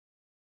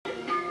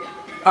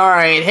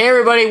Alright, hey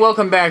everybody,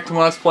 welcome back to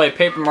Let's Play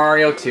Paper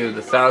Mario 2,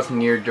 The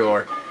Thousand Year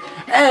Door.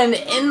 And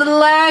in the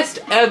last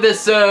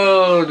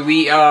episode,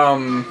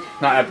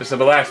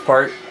 last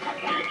part,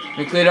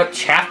 we cleared up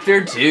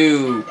Chapter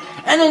 2.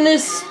 And in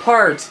this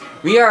part,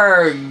 we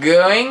are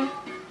going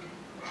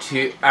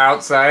to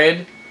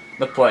outside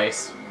the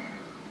place.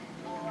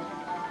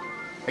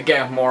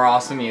 Again, more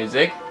awesome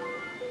music.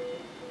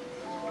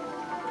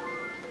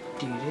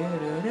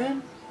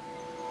 Yeah.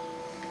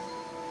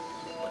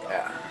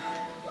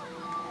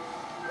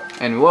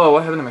 And whoa,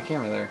 what happened to my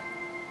camera there?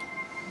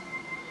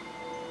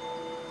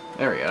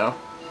 There we go.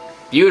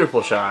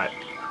 Beautiful shot.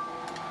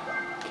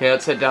 Okay,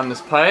 let's head down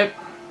this pipe.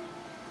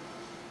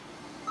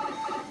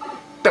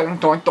 Dun,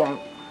 dun, dun.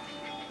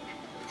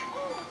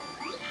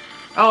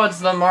 Oh,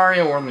 it's the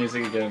Mario World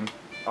music again.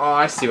 Oh,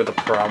 I see what the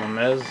problem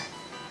is.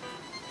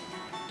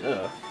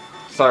 Ugh.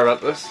 Sorry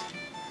about this.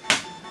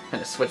 I'm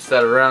gonna switch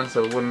that around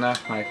so it wouldn't knock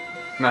my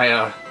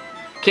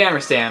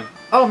camera stand.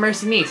 Oh,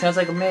 mercy me, sounds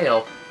like a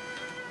mail.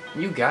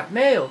 You got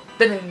mail.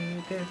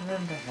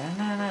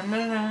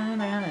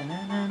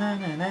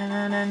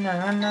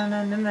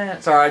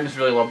 Sorry, I just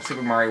really love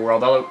Super Mario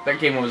World. That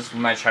game was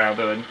my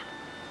childhood.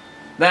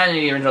 That and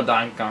the original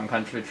Donkey Kong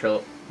Country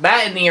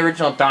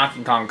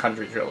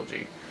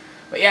trilogy.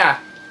 But yeah.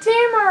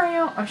 Dear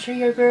Mario, I'm sure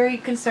you're very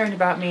concerned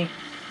about me.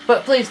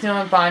 But please know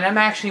I'm fine. I'm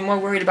actually more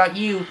worried about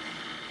you.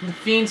 The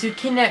fiends who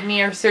kidnapped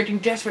me are searching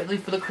desperately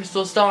for the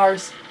crystal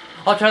stars.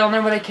 I'll try to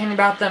learn what I can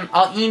about them.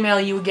 I'll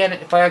email you again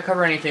if I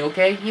uncover anything,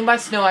 okay? You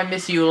must know I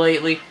miss you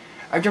lately.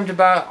 I've dreamt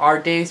about our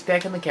days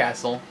back in the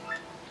castle.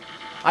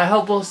 I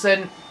hope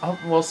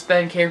we'll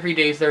spend carefree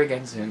days there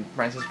again soon.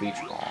 Princess Peach.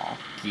 Aw,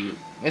 cute.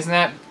 Isn't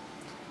that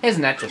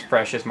just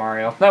precious,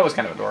 Mario? That was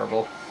kind of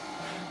adorable.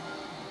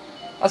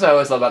 That's what I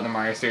always love about the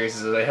Mario series,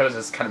 is that it has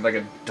this kind of like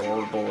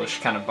adorable-ish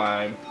kind of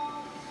vibe.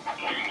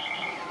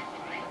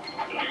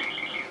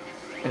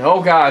 And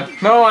oh god,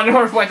 no, I don't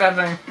want to fight that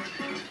thing.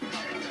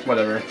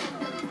 Whatever.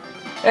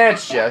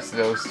 It's just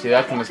those two.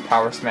 I can just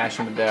power smash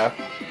them to death.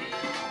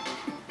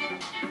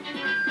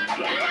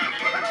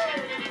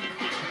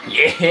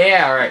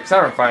 Yeah, alright.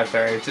 Sorry, Firefly.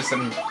 It's just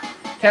some.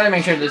 Can I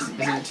make sure this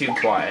isn't too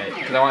quiet?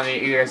 Because I want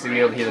you guys to be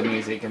able to hear the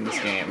music in this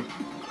game.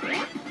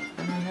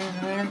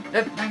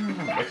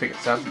 I think it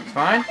sounds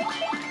fine.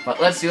 But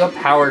let's do a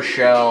power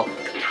shell.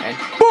 And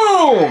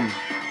boom!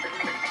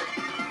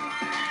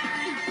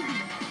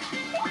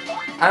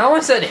 I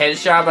almost said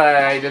headshot, but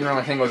I didn't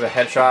really think it was a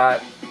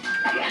headshot.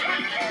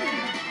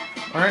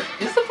 Or is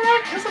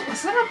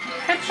that a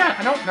headshot?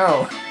 I don't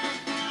know.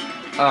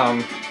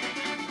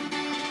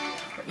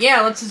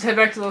 Yeah, let's just head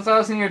back to the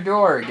Thousand Year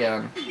Door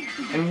again.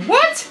 And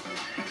what?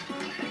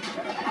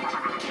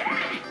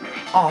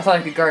 Oh, I thought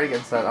I could guard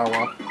against that. Oh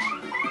well.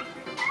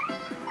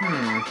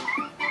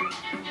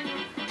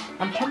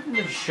 I'm tempted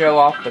to show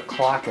off the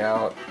clock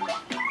out.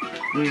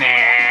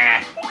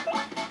 Nah.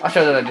 I'll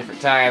show that at a different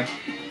time.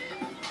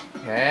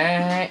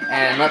 Okay,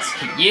 and let's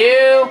hit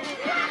you.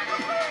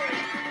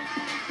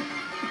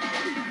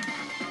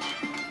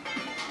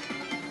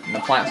 And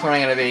the plant's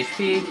running out of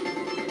HP.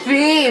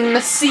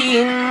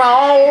 Famissimo!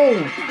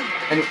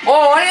 And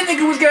oh, I didn't think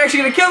it was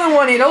actually gonna kill the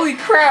one hit. Holy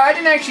crap! I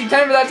didn't actually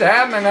time for that to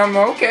happen. And I'm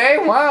okay.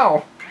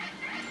 Wow.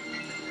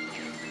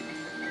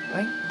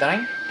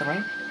 Dang.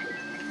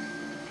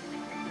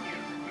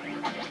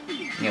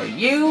 You know,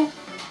 you.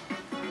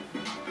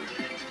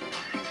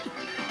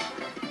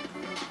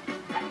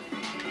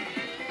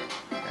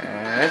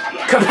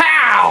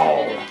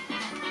 Kapow!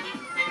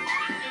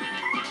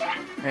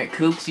 Alright,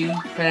 Koops, you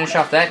finish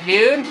off that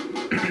dude.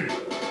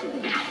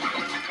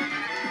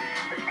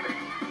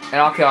 And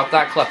I'll kill off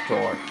that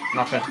Kleptor. And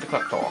I'll finish the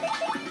Kleptor.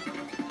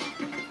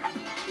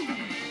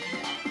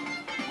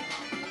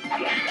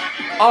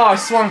 Oh, I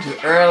swung too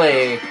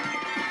early.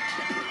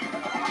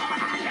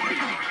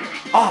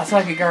 Oh, so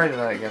I could guard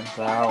that against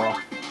that. Oh, well.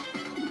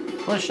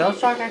 Will the Shell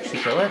Shock actually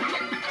kill it?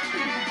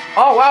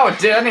 Oh, wow, it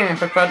did. I didn't even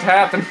expect that to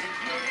happen.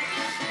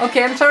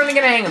 Okay, I'm starting to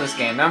get a hang of this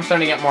game. Now I'm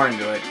starting to get more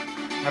into it.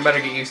 I better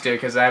get used to it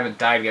because I haven't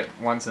died yet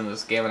once in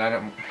this game and I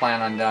don't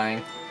plan on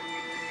dying.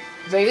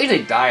 Because I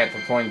usually die at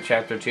the point of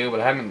Chapter 2, but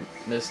I haven't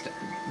this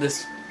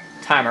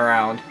time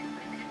around.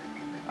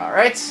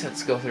 Alright,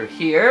 let's go through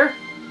here.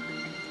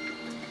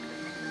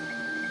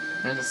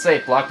 There's a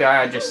save block that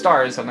I just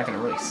started, so I'm not going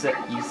to really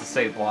use the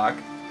save block.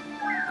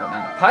 Go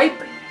down the pipe.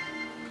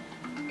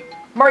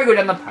 Mario, go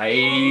down the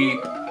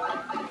pipe.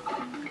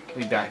 We'll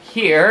be back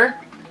here.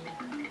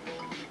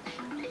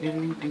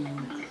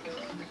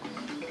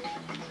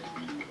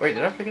 Wait,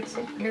 did I forget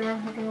something here?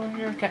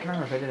 I can't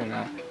remember if I did or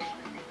not.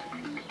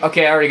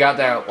 Okay, I already got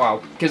that.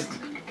 Wow. Because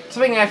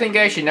something I think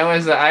I should know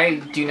is that I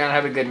do not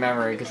have a good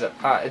memory. Because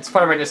it's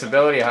part of my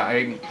disability.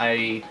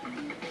 I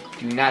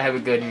do not have a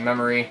good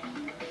memory.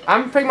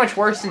 I'm pretty much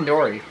worse than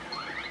Dory.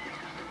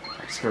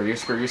 Screw you,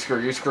 screw you,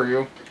 screw you, screw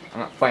you. I'm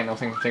not fighting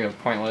nothing particularly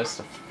pointless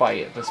to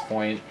fight at this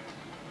point.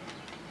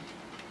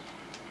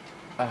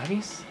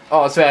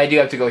 Oh, so I do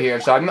have to go here.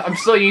 So I'm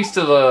still used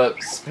to the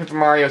Super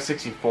Mario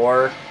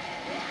 64.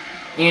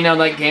 You know,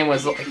 that game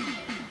was like...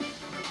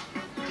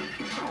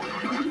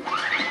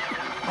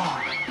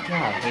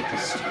 God, I hate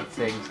those stupid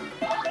things.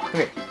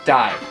 Okay,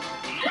 die.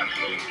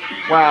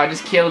 Wow, I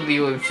just killed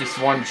you with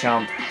just one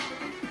jump.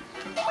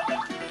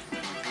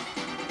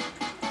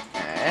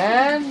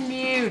 And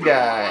you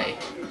die.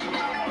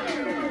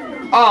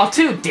 Oh,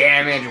 2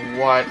 damage,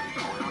 what?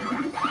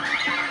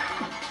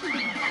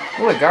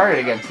 Oh, I guarded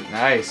against it,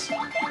 nice.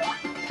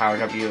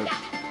 Powered up you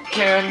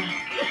again.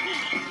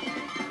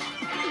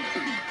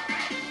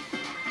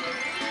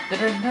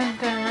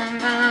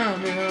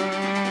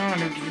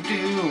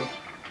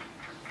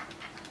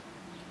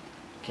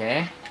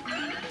 Okay.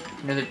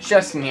 There's a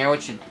chest in here,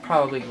 which should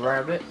probably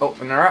grab it. Oh,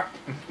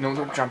 no,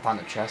 don't jump on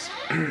the chest.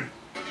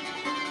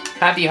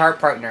 Happy Heart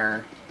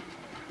Partner.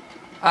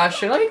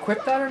 Should I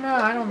equip that or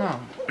not? I don't know.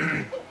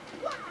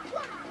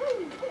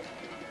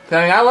 I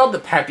mean, I love the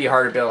Happy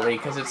Heart ability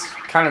because it's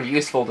kind of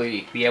useful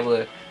to be able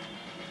to.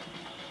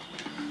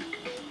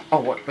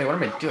 Oh, what? Wait, what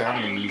am I doing?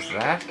 I'm gonna use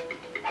that.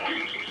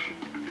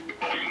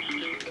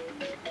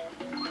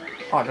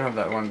 Oh, I don't have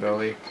that one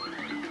ability.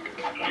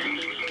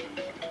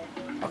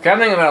 Okay, I'm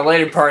thinking about a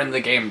later part in the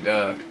game.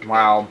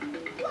 Wow.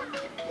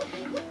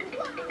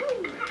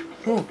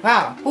 Ooh,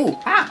 ah, ooh,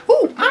 ah,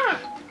 ooh, ah.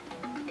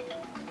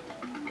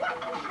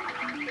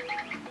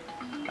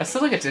 I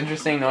still think it's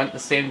interesting knowing the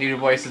same dude who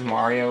voices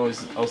Mario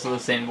is also the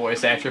same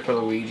voice actor for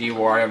Luigi,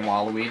 Wario, and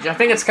Waluigi. I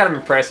think it's kind of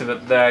impressive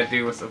that I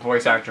do with the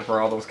voice actor for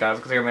all those guys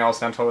because they all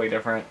sound totally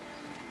different.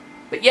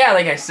 But yeah,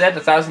 like I said,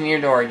 the 1,000-year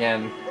door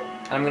again.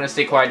 I'm gonna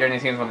stay quiet during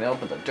these games when they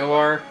open the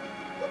door.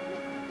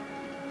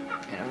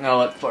 And I'm gonna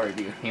let Flurry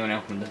do you and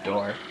open the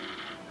door.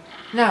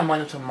 Now, my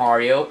little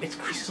Mario, it's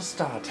Crystal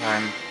Star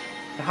time.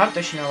 Now, how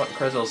does she know what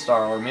Crystal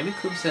Star? Or maybe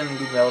Koops and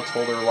Goomba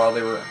told her while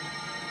you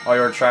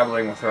were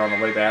traveling with her on the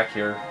way back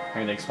here.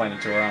 Maybe they explained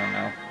it to her, I don't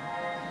know.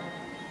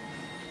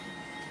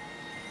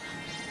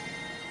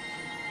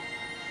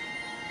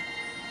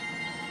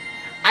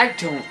 I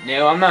don't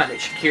know, I'm not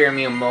Shakira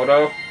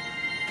Miyamoto.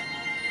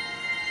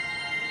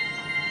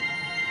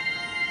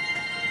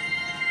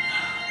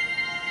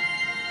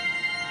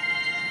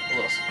 A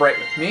little Sprite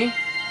with me.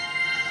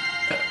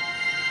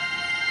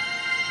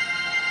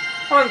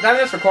 I'm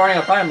just recording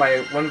a find my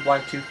one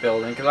black tooth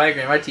building because I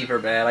agree my teeth are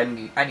bad. I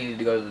needed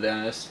to go to the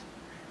dentist.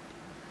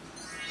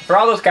 For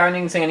all those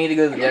counting saying I need to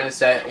go to the dentist,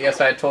 yes,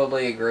 I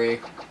totally agree.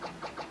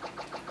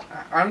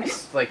 I'm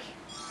just like,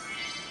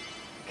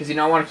 because you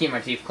know I want to keep my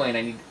teeth clean.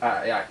 I need,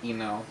 yeah, you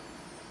know.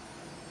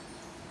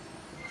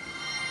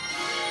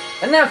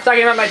 And now I'm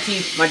talking about my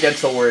teeth, my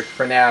dental work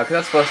for now, because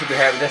that's supposed to be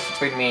happening just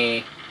between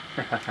me.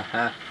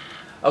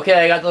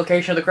 Okay, I got the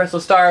location of the Crystal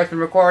Star. It's been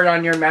recorded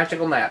on your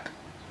magical map.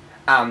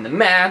 I'm the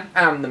map,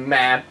 I'm the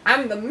map,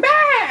 I'm the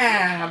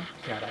map!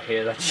 God, I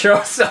hate that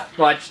show so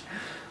much.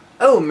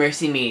 Oh,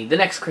 mercy me, the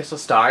next Crystal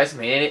Star has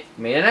made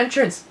an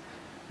entrance.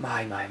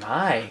 My.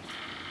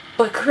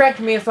 But correct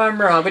me if I'm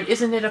wrong, but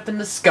isn't it up in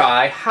the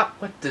sky?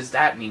 What does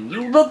that mean?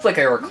 You look like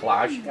a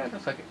cloud. She kind of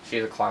looks like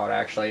she's a cloud,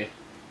 actually.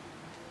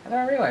 I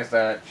never realized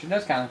that. She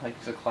does kind of look like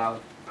she's a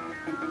cloud.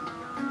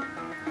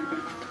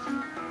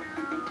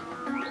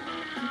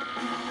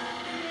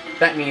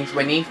 That means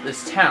beneath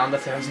this town, the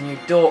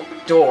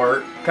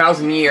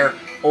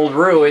 1,000-year-old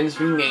ruins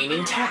remain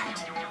intact.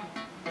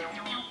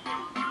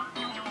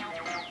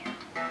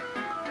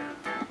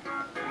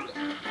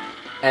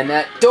 And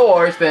that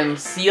door has been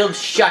sealed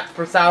shut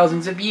for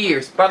thousands of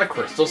years by the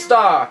Crystal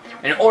Star.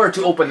 In order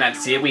to open that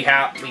seal, we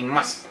have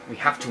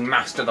to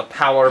master the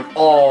power of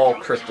all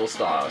Crystal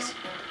Stars.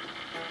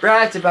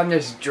 Brad's about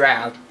this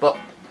draft, but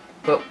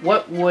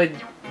what would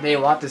they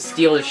want to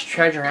steal this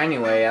treasure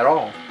anyway at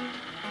all?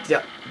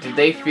 Did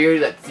they fear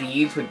that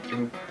thieves would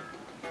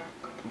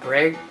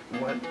brag?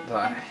 What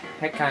the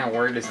heck kind of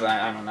word is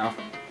that? I don't know.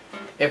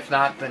 If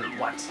not, then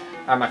what?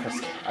 I'm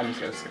just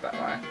gonna skip that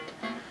line.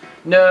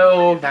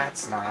 No,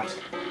 that's not.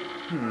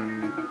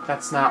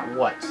 That's not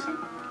what?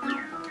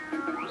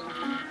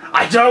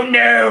 I don't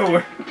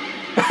know!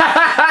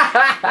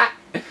 I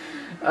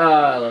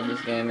love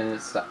this game and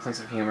its sense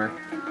of humor.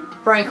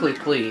 Frankly,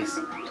 please.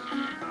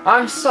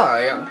 I'm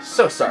sorry, I'm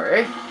so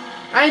sorry.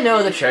 I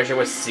know the treasure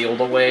was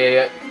sealed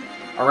away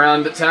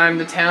around the time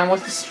the town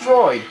was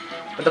destroyed.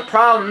 But the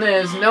problem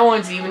is, no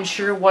one's even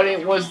sure what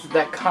it was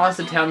that caused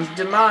the town's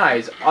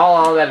demise.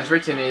 All that is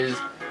written is,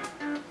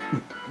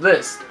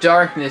 this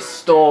darkness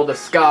stole the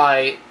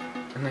sky,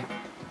 and the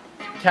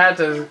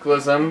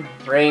cataclysm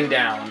rained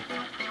down.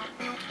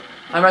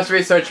 I must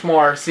research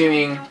more,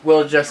 assuming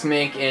we'll just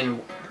make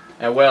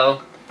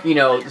well, you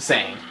know, the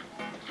saying.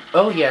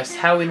 Oh yes,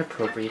 how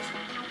inappropriate.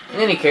 In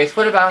any case,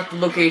 what about the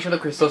location of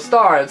the Crystal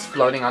Star that's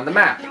floating on the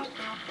map?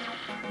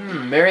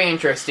 Very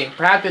interesting.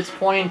 Perhaps it's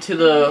pointing to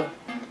the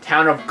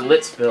town of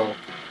Glitzville.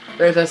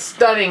 There's a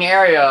stunning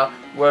area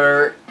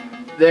where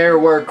there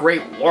were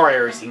great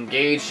warriors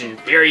engaged in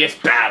various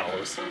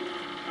battles.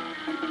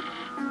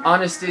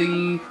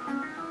 Honesty,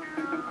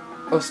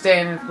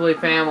 ostensibly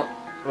family,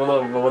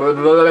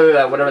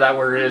 whatever that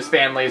word is,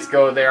 families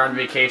go there on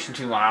vacation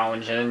to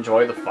lounge and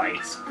enjoy the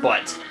fights.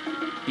 But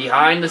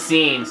behind the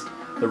scenes,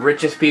 the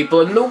richest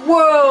people in the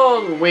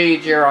world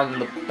wager on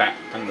the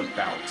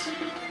bout.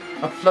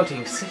 A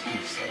floating city,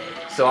 you say?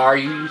 So are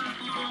you...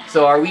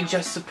 So are we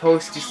just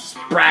supposed to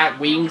sprout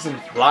wings and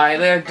fly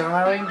there,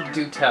 darling?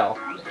 Do tell.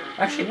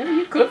 Actually, maybe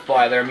you could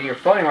fly there. I mean, you're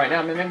floating right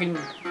now. Maybe I can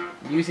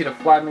use you to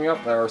fly me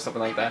up there or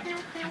something like that.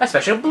 A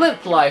special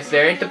blimp flies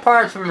there. It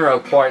departs from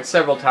Rogueport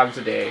several times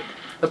a day.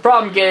 The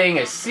problem getting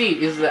a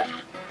seat is that...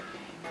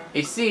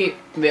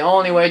 the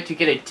only way to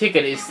get a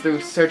ticket is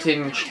through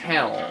certain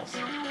channels.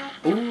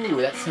 Ooh,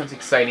 that sounds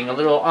exciting. A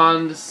little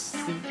on the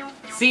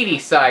seedy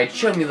side.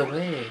 Show me the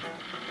way.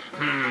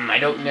 I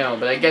don't know,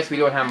 but I guess we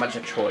don't have much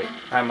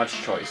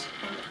choice.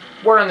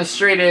 Word on the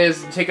street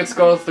is tickets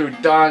go through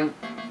Don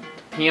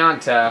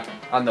Pianta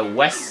on the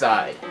west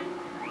side.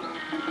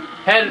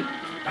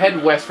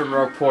 Head west from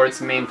Rogueport's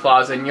main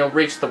plaza and you'll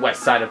reach the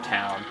west side of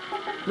town.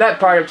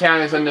 That part of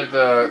town is under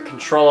the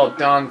control of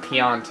Don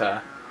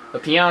Pianta. The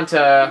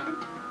Pianta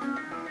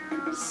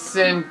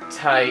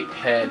Sintite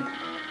head.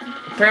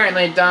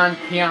 Apparently Don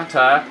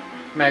Pianta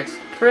makes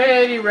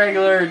pretty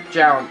regular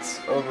jaunts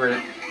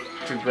over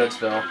to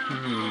Blitzville.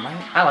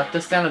 I like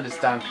the sound of this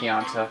Don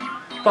Pianta.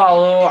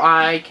 Follow,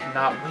 I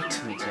cannot wait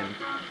to meet him.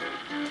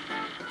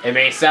 It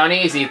may sound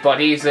easy, but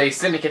he's a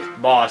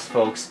syndicate boss,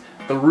 folks.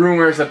 The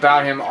rumors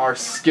about him are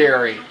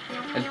scary.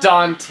 And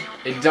Don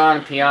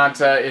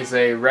Pianta is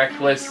a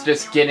reckless.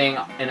 Just getting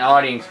an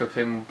audience with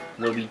him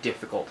will be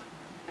difficult.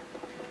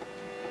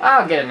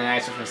 I'll get an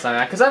answer from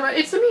Sonic, because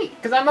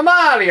I'm a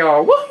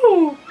Mario!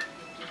 Woohoo!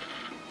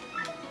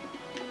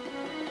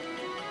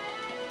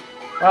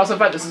 I also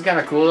thought this is kind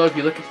of cool though. If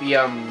you look at the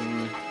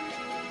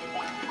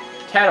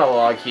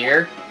catalog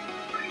here,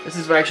 this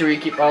is actually where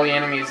you keep all the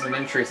enemies and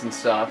entries and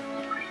stuff.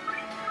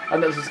 I thought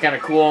this was kind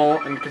of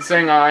cool, and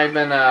considering I've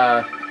been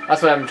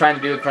that's what I'm trying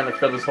to do, trying to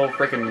fill this whole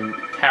freaking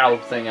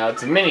catalog thing out.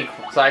 It's a mini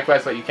side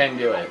quest, but you can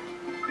do it.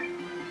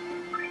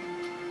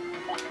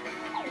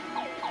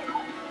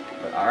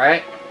 But,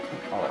 alright,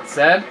 all that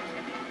said,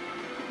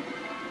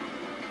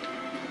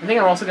 I think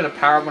I'm also going to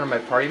power up one of my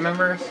party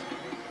members.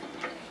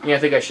 Yeah, I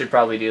think I should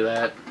probably do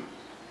that.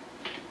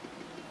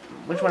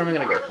 Which one am I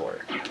going to go for?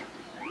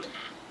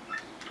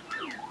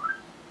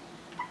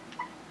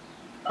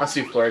 Let's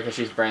do Flora because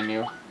she's brand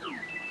new.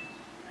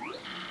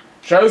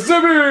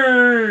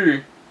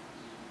 Shazubi!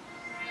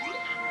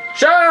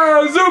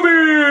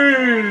 Shazubi!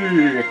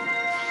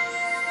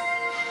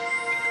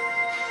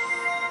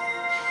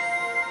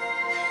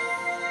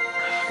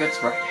 Good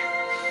sprite.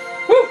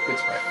 Woo! Good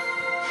sprite.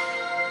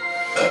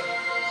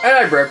 And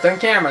I burped on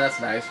camera, that's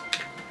nice.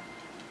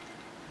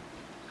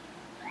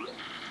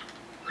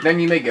 Then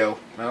you may go.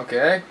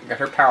 Okay, got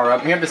her power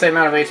up. We have the same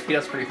amount of HP,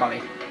 that's pretty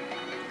funny.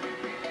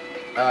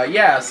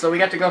 Yeah, so we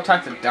got to go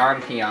talk to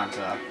Don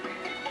Pianta.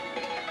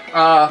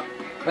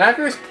 When I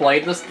first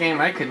played this game,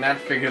 I could not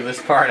figure this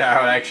part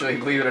out, actually,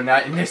 believe it or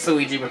not, and there's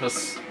Luigi with a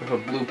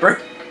blooper.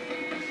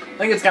 I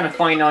think it's kind of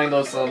funny knowing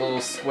those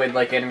little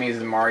squid-like enemies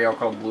in Mario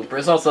called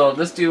bloopers. Also,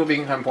 this dude will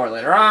become important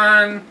later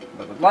on,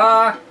 blah blah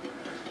blah.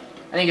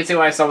 And you can see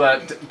why I saw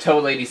that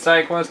Toad Lady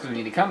side quest, because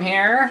we need to come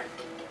here.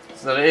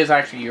 So it is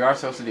actually, you are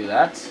supposed to do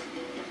that.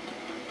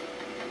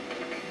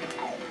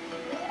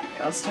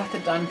 Yeah, let's talk to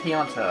Don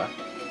Pianta.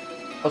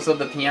 Also,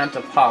 the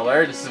Pianta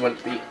Parlor. This is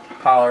what the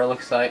Parlor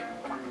looks like.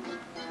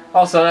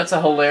 Also, that's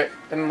a hilarious.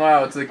 And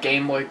wow, it's a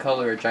Game Boy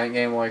Color, a giant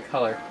Game Boy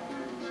Color.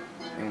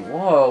 And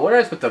whoa, what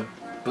is with the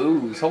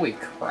booze? Holy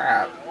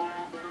crap.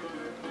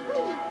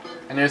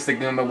 And there's the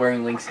Goomba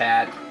wearing Link's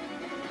hat.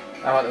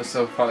 I thought that was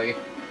so funny.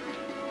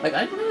 Like,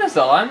 I noticed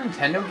a lot of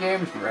Nintendo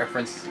games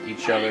reference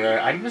each other.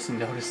 I just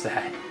noticed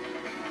that.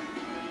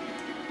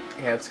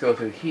 Okay, let's go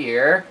through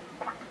here.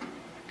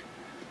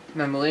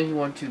 And I believe you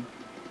want to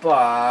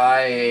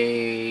buy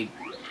a...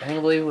 I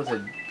believe it was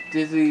a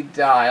Dizzy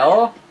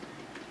Dial.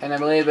 And I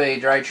believe a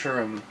dried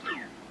shroom.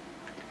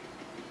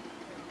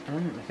 I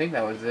think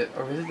that was it.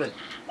 Or was it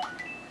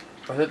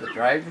the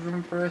dried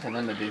shroom first and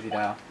then the Dizzy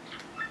Dial?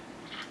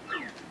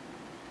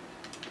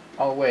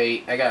 Oh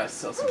wait, I gotta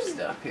sell some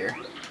stuff here.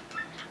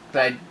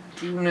 But I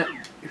do not,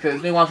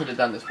 because we wanted to have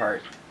done this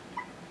part.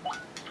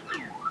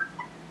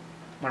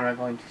 What am I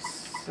going to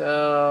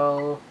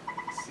sell?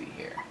 Let's see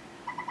here.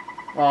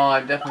 Well,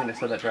 I'm definitely gonna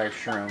sell that dried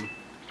shroom.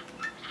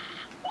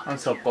 I'm gonna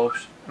sell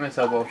both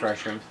dried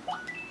shrooms.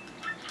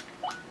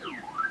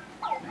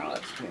 No,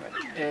 that's pretty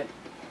much it.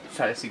 Let's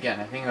try this again.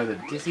 I think it was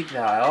a Dizzy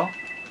Dial.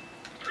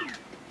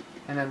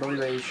 And I believe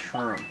a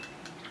shroom.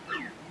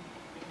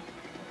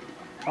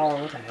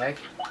 Oh, what the heck?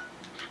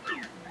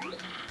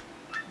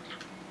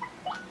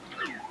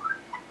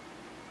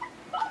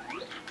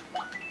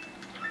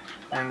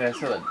 I'm gonna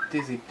sell a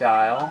Dizzy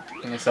Dial.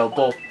 I'm gonna sell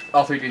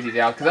all three Dizzy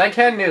Dials, because I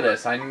can do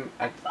this. I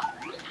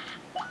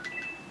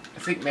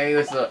think maybe it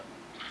was the...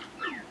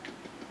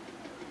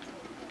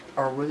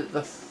 Or was it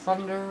the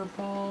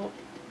Thunderbolt?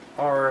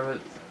 Or was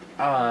it,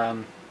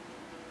 God,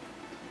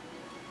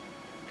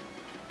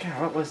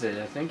 what was it?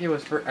 I think it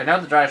was for... I know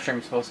the dry stream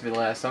is supposed to be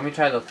last, so let me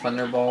try the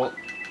Thunderbolt.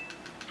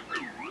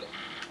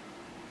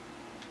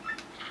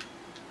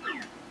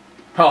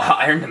 Oh,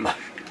 Iron Man.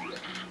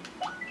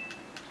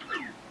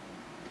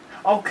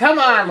 Oh, come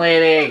on,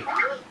 lady!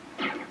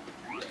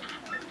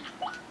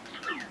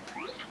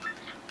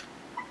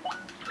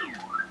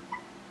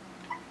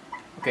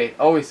 Okay,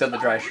 always sell the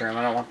dry shroom.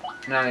 I don't want.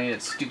 I need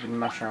that stupid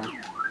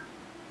mushroom.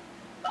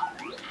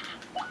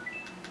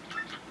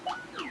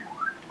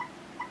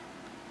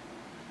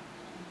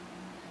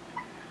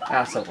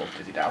 I'll sell both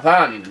Dizzy Dials. I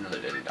don't need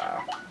another Dizzy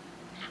Dial.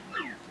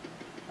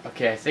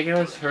 Okay, I think it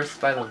was first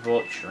by the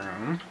Volt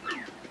Shroom.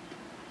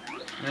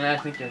 And then I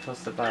think you're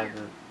supposed to buy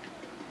the...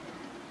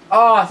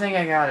 Oh, I think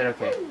I got it,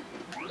 okay.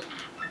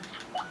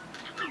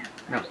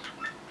 No.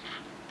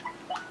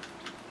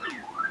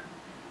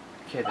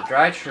 Okay, the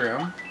dried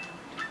shroom.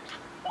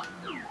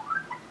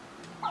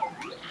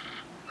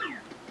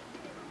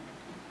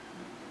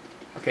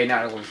 Okay,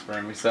 now it will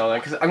spring. We sell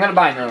that, because I'm gonna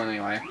buy another one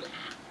anyway.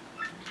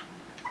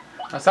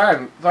 I'm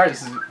sorry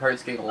this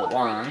part's getting a little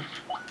long.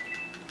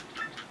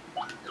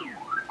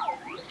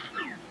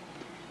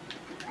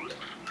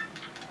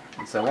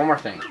 And so, one more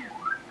thing.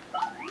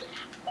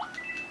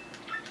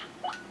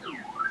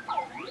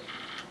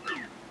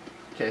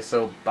 Okay,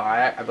 so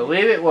buy, I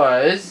believe it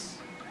was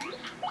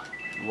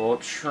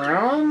Volt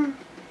Shroom,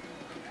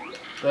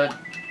 the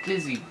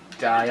Dizzy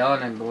Dial,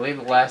 and I believe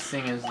the last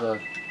thing is the...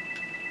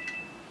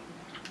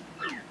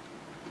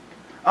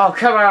 Oh,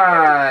 come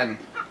on!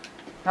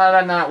 How did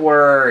that not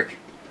work?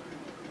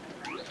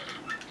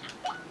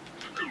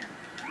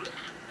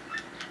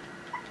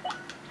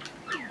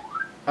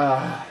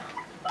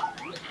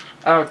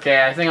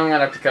 Okay, I think I'm gonna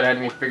have to cut ahead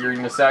of me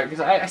figuring this out, because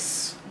I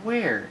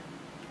swear.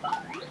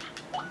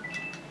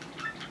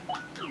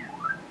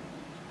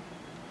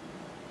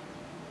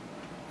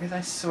 Because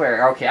I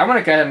swear. Okay, I'm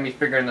gonna cut ahead of me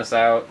figuring this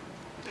out.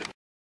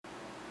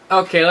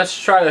 Okay, let's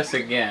try this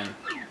again.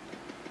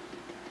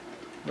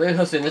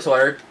 Let's in this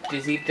order.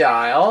 Dizzy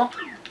Dial.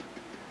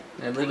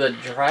 And I believe a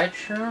dried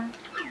shroom?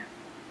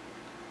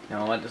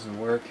 No, that doesn't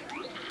work.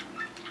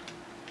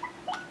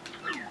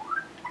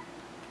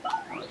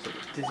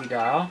 Dizzy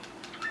Dial.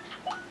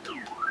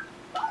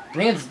 I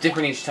think it's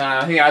different each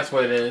time. I think that's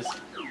what it is.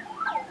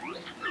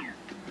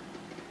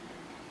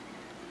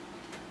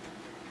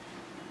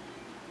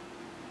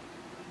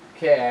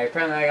 Okay,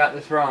 apparently I got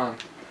this wrong.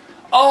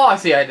 Oh, I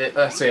see. I did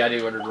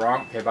order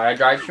wrong. Okay, buy a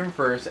dried shroom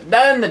first,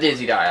 then the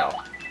Dizzy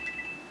Dial.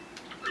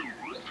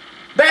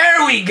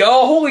 There we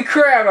go! Holy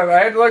crap!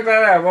 I had to look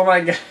that up. Oh my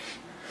god.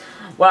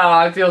 Wow,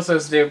 I feel so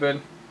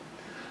stupid.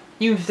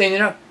 You named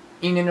it up.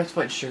 You named it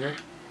what, sugar?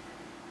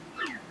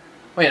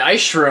 Wait, an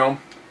ice shroom?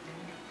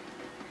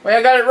 Wait,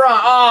 I got it wrong.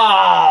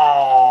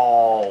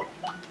 Oh!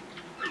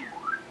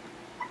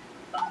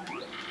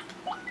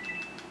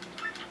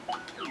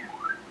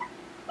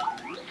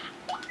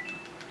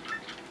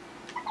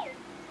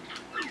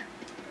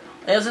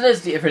 Yes, it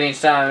is different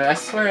each time. I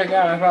swear to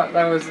God, I thought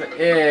that was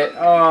it.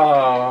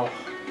 Oh.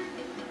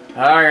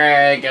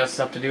 Alright, I guess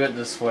I have to do it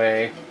this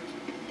way.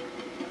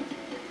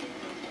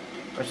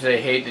 Which I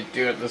hate to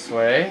do it this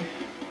way.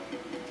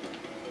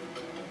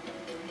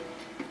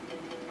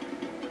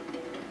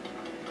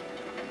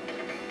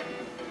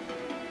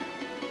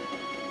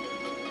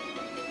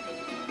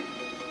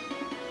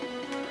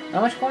 How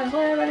much coins do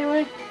I have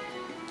anyway?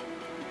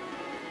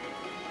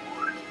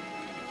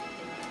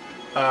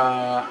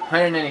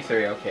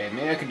 193, okay.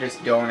 Maybe I could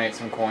just donate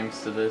some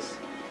coins to this.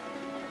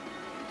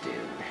 Dude.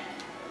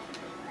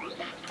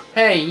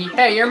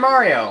 Hey, you're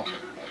Mario!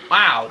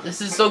 Wow,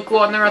 this is so cool.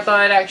 I never thought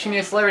I'd actually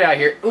meet a celebrity out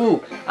here.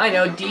 Ooh, I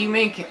know. Do you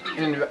want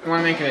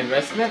to make an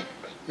investment?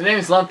 The name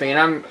is Lumpy, and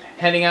I'm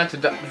heading out to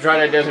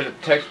Dry Desert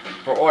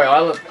for oil. I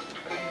live...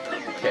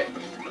 Okay.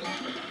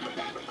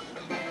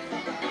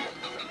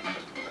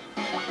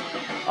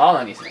 All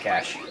I need is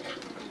cash.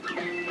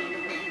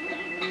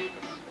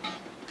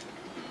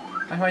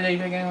 How much did you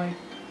take anyway?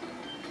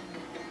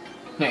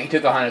 Yeah, he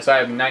took 100, so I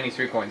have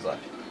 93 coins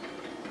left.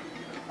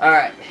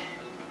 Alright.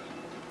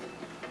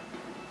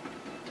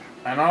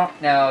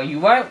 Now, you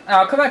want...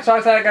 I'll come back and talk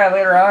to that guy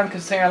later on,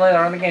 because later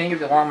on again, he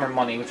gives a lot more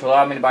money, which will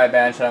allow me to buy a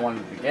badge that I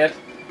wanted to get.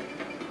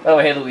 Oh,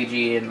 hey,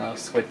 Luigi and the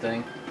squid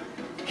thing.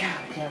 God,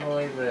 I can't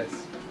believe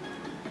this.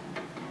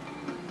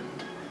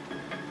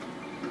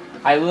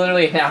 I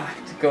literally now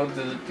have to go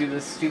do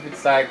this stupid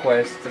side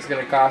quest that's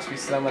gonna cost me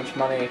so much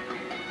money.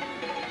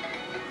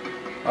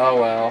 Oh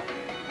well.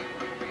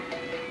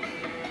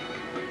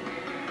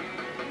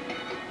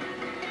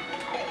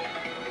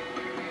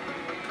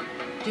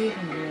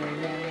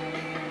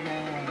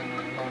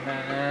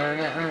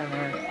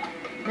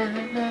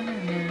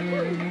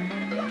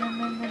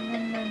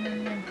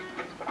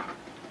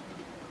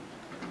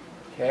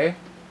 Okay.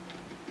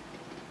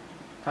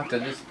 Talk to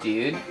this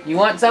dude. You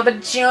want something,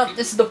 chump?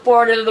 This is the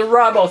foreigner of the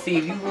Robo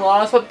Thief. You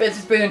lost? What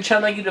business bringing a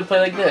chump like you to play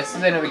like this?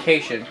 This ain't a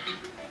vacation.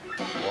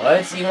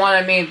 What? You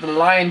wanted me to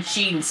lie and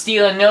cheat and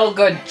steal a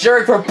no-good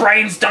jerk for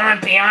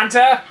brainstorming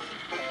Pianta?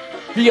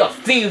 Be a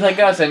thief like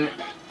us and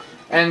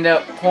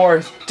poor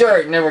as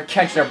dirt, never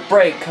catching a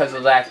break because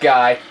of that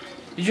guy.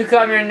 Did you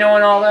come here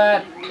knowing all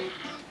that?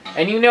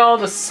 And you know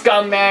the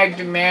scumbag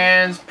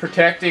demands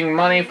protecting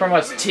money from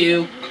us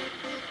too?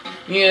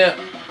 You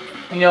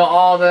know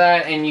all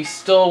that, and you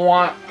still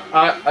want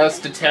us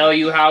to tell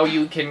you how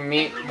you can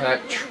meet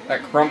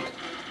that crump?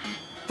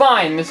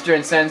 Fine, Mr.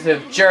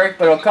 Insensitive Jerk,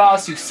 but it'll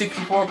cost you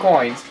 64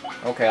 coins.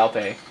 Okay, I'll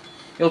pay.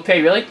 You'll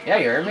pay, really? Yeah,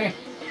 you heard me.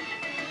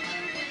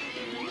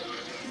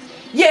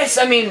 Yes,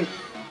 I mean,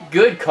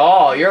 good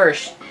call. You're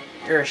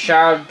a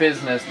sharp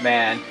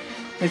businessman.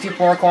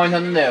 54 coins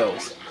on the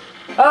nose.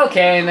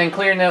 Okay, and then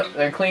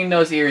clean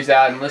those ears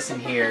out and listen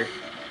here.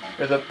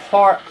 There's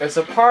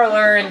a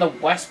parlor in the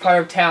west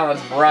part of town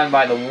that's run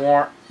by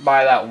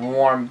that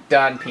warm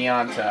Don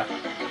Pianta.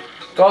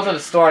 Go to the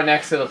store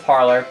next to the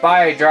parlor,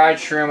 buy a dried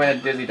shroom and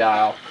a dizzy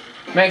dial.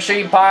 Make sure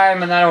you buy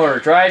them in that order.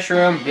 Dried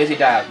shroom, dizzy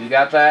dial. You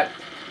got that?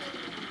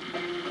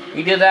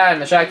 You did that, and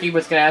the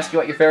shopkeeper's gonna ask you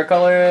what your favorite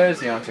color is.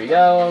 You answer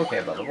yellow.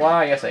 Okay, blah blah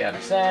blah. Yes, I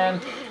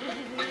understand.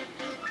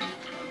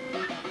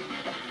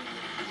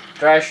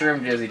 Dry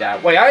shroom, dizzy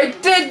dial. Wait, I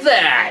did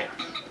that!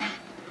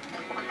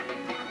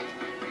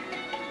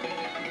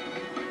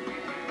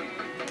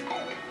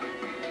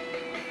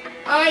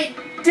 I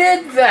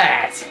did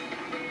that!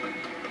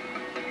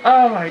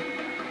 Oh my...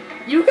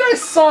 You guys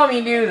saw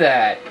me do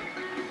that!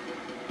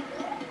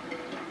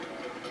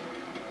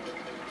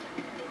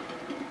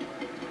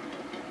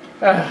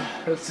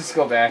 Let's just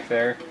go back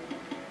there.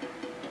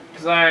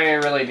 Because I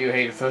really do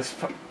hate this.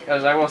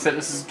 Because I will say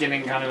this is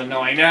getting kind of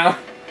annoying now.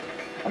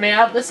 I mean,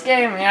 this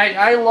game,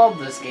 I love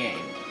this game.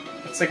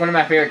 It's like one of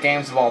my favorite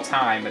games of all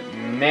time, but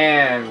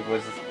man,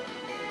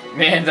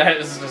 that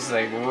is just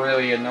like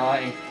really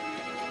annoying.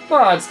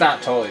 Well, it's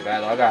not totally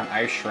bad though. I got an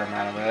ice shroom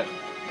out of it.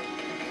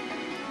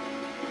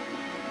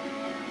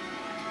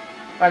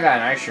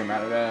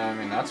 I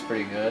mean, that's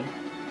pretty good.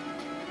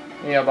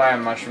 Maybe I'll buy a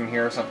mushroom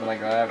here or something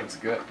like that if it's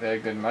good. They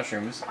have good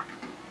mushrooms.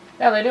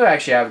 Yeah, they do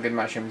actually have good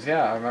mushrooms.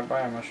 Yeah, I might buy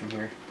a mushroom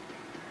here.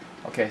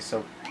 Okay,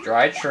 so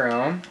dried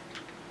shroom.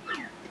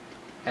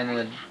 And then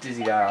the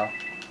dizzy dial.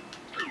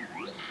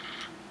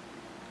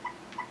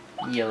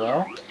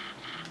 Yellow.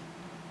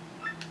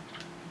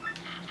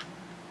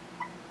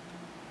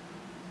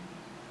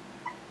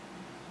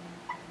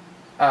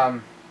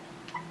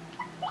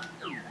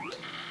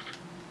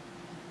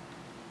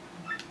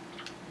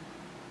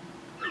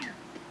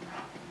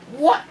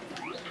 What?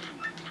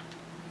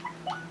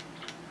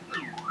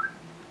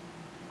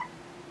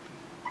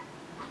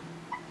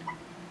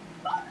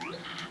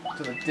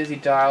 To the dizzy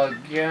dial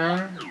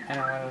again, and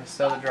I'm going to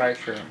sell the dry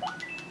shroom.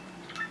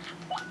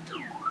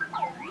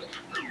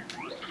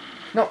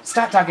 No,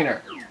 stop talking to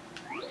her.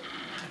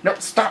 No,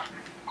 stop.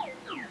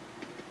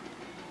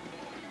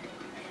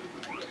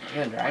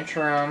 Again, dry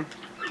shroom.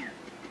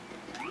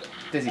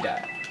 Dizzy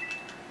dial.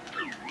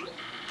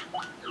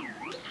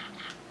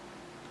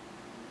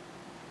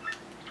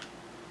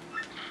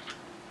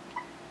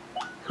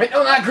 Wait,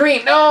 no, not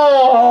green.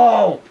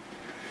 No!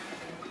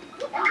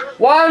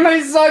 Why am I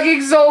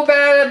sucking so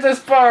bad at this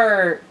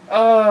part?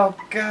 Oh,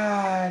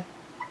 God.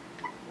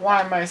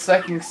 Why am I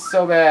sucking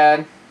so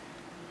bad?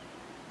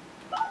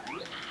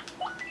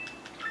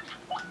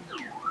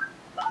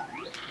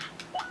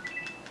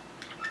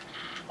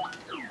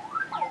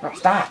 No,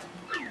 stop!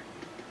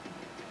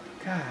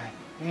 God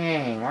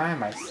dang, why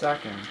am I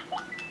sucking?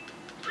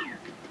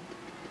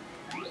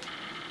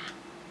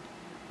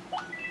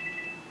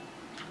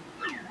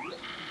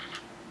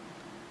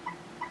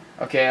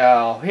 Okay,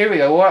 here we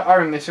go. What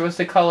are you, mister? What's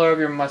the color of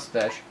your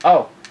mustache?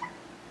 Oh.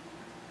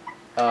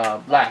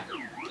 Black.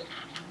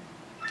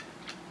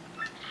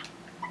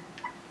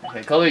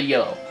 Okay, color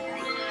yellow.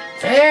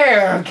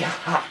 There!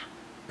 God!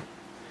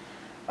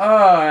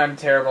 Oh, I'm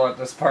terrible at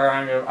this part.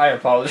 I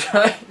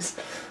apologize.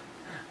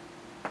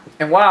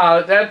 And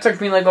wow, that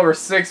took me like over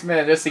 6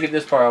 minutes just to get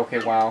this part.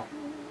 Okay, wow.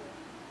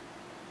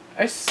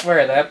 I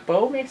swear, that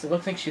bow makes it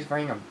look like she's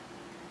wearing a...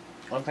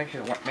 I don't think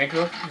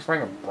she's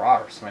wearing a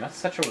bra or something. That's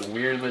such a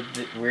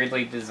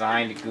weirdly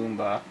designed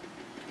Goomba.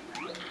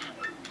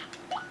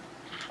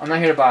 I'm not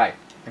here to buy.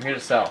 I'm here to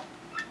sell.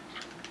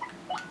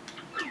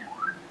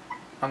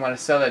 I'm gonna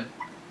sell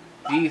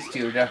these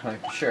two definitely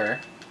for sure.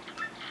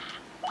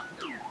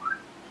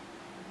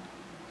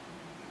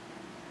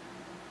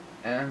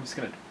 And I'm just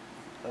gonna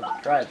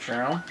try it,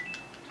 Cheryl.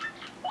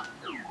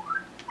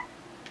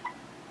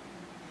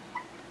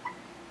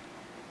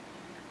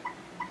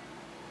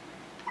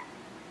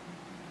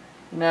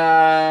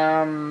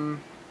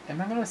 Am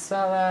I gonna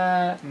sell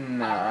that?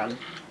 No.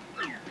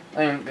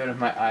 I'm good with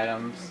my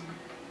items.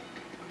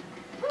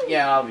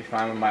 Yeah, I'll be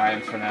fine with my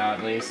items for now,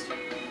 at least.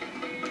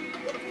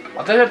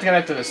 I'll definitely have to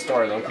connect to the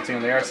store, though,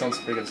 considering they are selling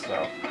some pretty good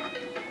stuff.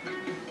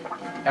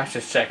 I was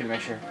just checking to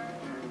make sure.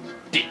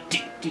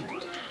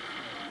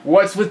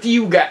 What's with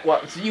you guys?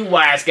 What's with you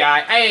wise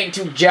guy? I ain't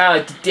too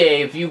jolly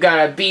today. If you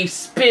got a beef,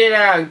 spit it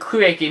out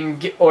quick,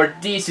 or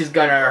this is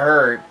gonna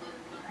hurt.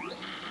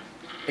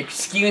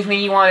 Excuse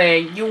me, you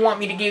want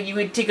me to give you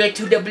a ticket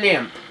to the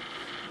blimp?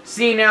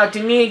 See, now,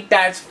 to me,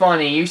 that's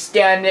funny. You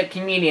stand-up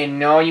comedian.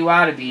 No, you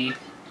ought to be.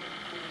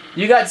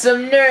 You got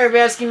some nerve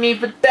asking me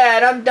for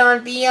that. I'm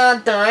Don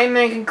Pianta. I'm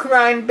making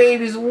crying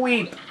babies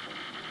weep.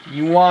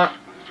 You want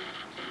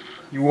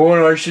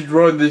I should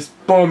run this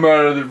bum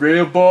out of the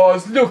rail,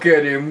 boss? Look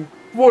at him.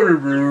 What a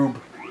rube.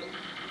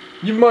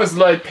 You must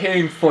like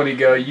pain, funny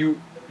guy.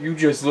 You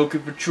just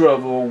looking for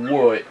trouble or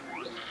what?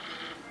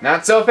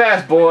 Not so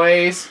fast,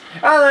 boys.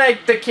 I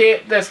like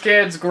this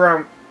kid's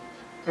grump.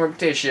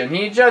 repetition.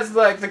 He just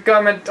likes to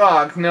come and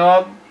talk.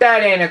 No,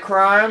 that ain't a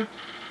crime.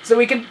 So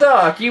we can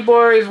talk. You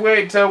boys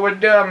wait till we're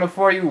done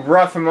before you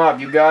rough him up.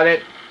 You got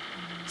it?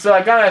 So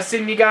I got a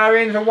Sydney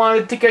Garins and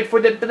wanted a ticket for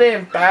the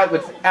blimp.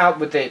 Out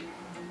with it.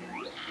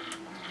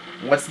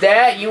 What's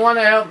that? You want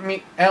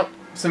to help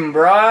some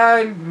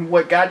bride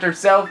what got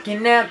herself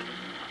kidnapped?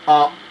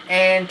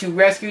 And to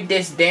rescue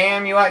this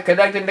dam you are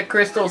collecting the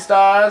crystal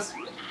stars?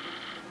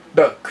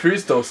 The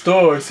crystal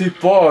stars? Hey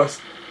boss,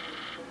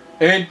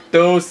 ain't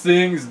those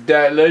things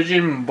that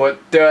legend but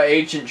the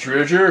ancient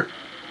treasure?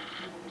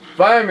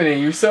 Vimini,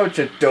 you such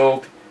a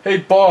dope. Hey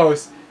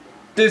boss,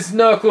 this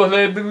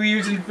knucklehead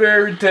believes in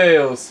fairy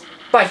tales.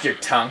 Bite your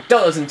tongue,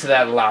 don't listen to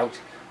that lout.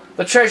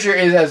 The treasure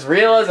is as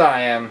real as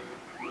I am.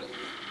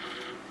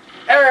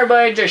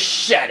 Everybody just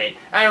shut it.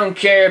 I don't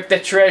care if the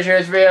treasure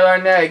is real or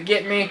not,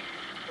 get me?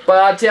 But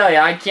I'll tell you,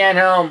 I can't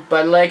help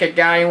but like a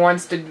guy who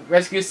wants to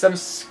rescue some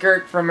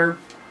skirt from her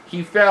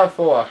he fell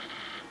for.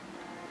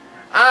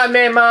 I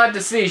made my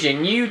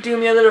decision. You do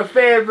me a little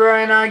favor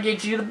and I'll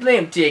get you the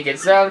blimp ticket.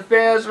 Sound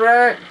fair,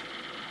 right?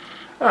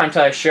 I'm not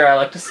entirely sure I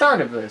like the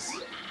sound of this.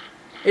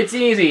 It's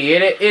easy.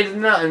 It's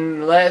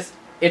nothing less.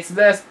 It's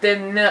less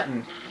than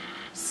nothing.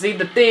 See,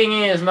 the thing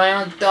is, my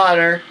own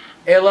daughter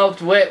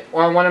eloped with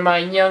one of my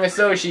young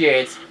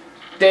associates.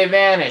 They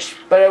vanished,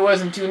 but it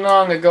wasn't too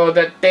long ago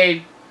that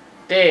they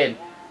did.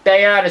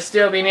 They ought to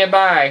still be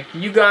nearby.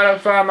 You gotta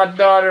find my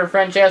daughter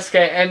Francesca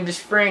and this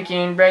Frankie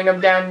and bring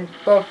them down,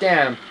 both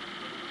down.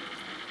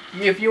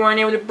 If you aren't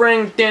able to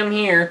bring them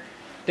here,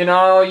 then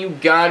all you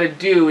gotta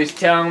do is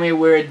tell me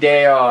where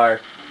they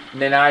are.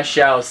 And then I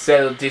shall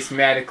settle this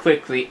matter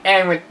quickly.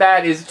 And with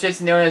that is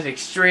just known as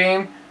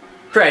extreme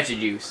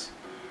prejudice.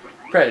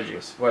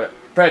 Prejudice,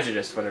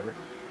 whatever.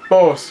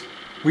 Boss,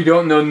 we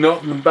don't know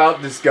nothing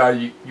about this guy.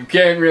 You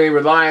can't really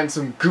rely on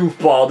some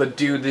goofball to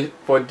do this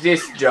for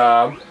this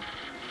job.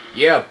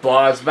 Yeah,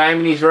 boss,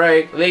 Vimini's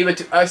right. Leave it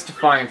to us to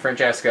find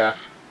Francesca.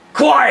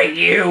 Quiet,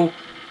 you!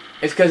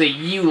 It's because of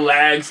you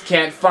lags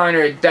can't find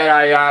her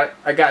that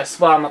I got to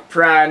swallow my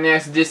pride and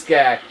ask this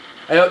guy.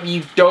 I hope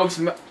you dopes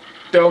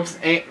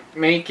ain't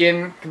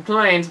making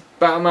complaints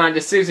about my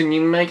decision.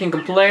 You making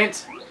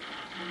complaints?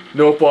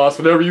 No, boss.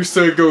 Whatever you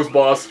say goes,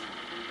 boss.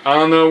 I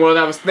don't know what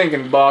I was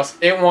thinking, boss.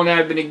 It won't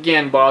happen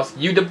again, boss.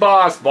 You the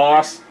boss,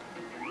 boss.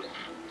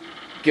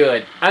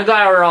 Good. I'm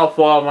glad we're all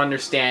full of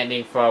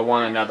understanding for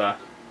one another.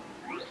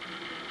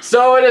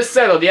 So it is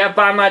settled. Yeah,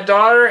 by my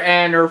daughter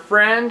and her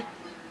friend.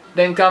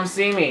 Then come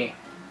see me.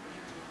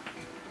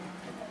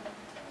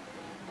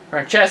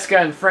 Francesca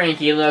and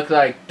Frankie look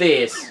like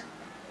this.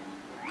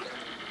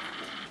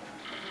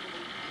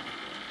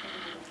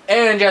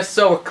 And just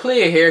so we're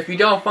clear here, if you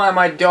don't find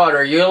my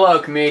daughter, your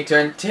luck may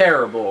turn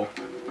terrible.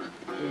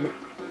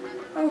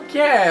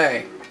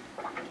 Okay.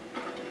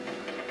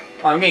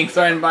 Oh, I'm getting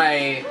threatened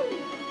by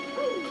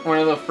one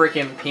of the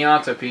freaking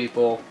Pianta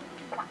people.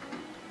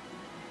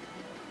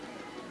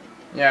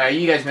 Yeah,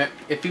 you guys know,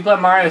 if you play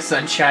Mario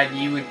Sunshine,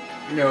 you would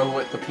know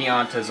what the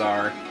Piantas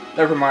are.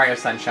 They're from Mario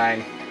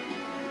Sunshine.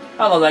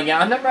 I love that game.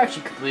 I've never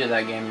actually completed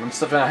that game. I'm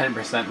still doing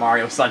 100%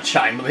 Mario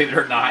Sunshine, believe it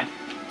or not.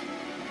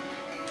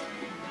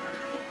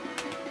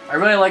 I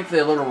really like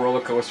the little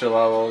roller coaster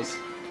levels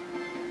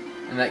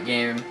in that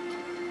game.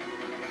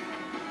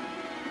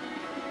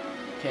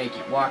 Okay,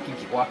 keep walking,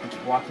 keep walking,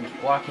 keep walking,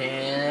 keep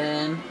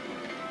walking.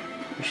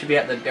 We should be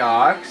at the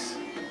docks.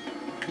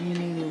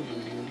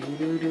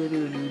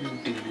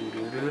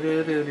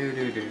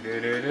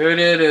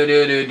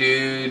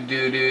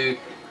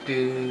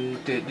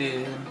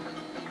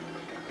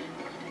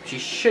 She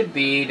should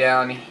be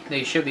down.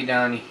 They should be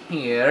down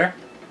here.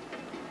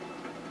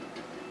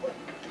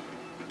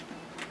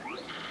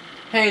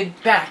 Hey,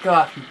 back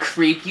off, you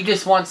creep! You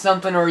just want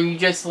something, or you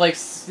just like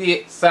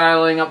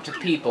sidling up to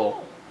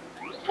people?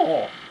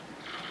 Oh,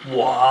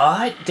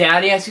 what?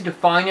 Daddy asked you to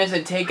find us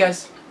and take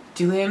us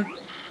to him?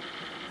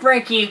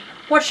 Frankie,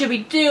 what should we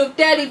do if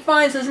Daddy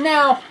finds us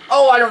now?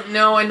 Oh, I don't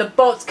know, and the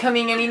boat's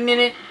coming any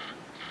minute.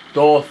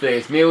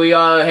 Dollface, maybe we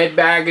ought to head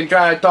back and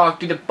try to talk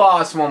to the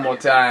boss one more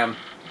time.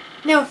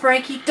 No,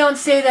 Frankie, don't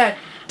say that.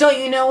 Don't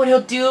you know what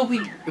he'll do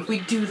if we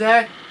do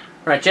that?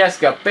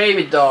 Francesca,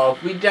 baby doll,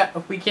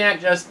 if we can't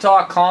just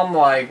talk calm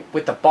like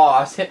with the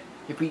boss,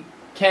 if we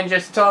can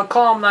just talk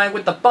calm like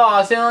with the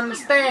boss, he'll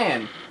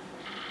understand.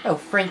 Oh,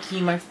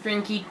 Frankie, my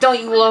Frankie, don't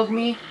you love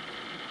me?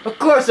 Of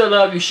course I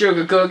love you,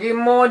 Sugar Cookie,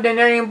 more than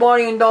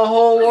anybody in the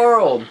whole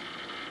world.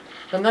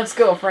 Then let's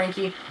go,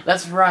 Frankie.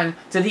 Let's run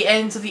to the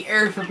ends of the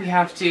earth if we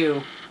have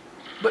to.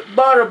 But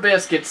Butter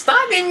Biscuit,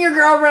 stop getting your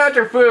girlfriend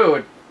after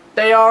food.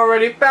 They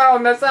already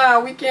found us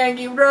out. We can't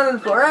keep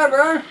running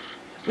forever.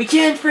 We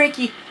can't,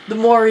 Frankie. The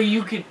more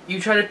you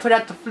try to put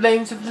out the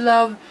flames of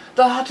love,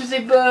 the hotter they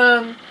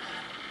burn.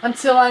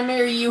 Until I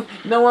marry you,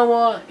 no one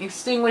will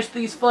extinguish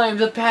these flames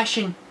of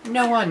passion.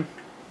 No one.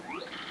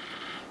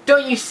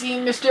 Don't you see,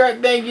 mister? I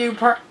beg you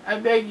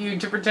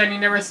to pretend you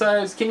never saw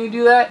us. Can you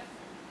do that?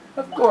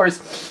 Of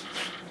course.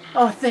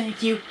 Oh,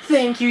 thank you.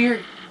 Thank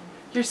you.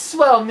 You're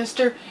swell,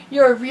 mister.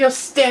 You're a real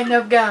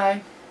stand-up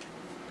guy.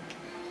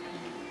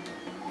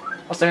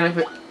 Also, I'm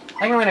gonna put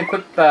think I'm gonna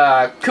equip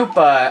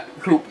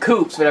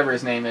Koops, whatever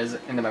his name is,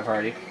 into my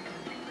party.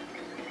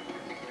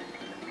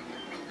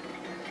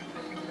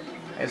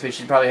 I guess we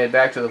should probably head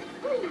back to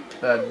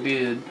the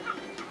dude.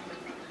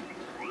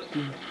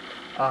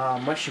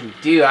 What should we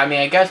do? I mean,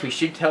 I guess we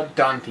should tell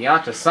Don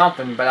Pianta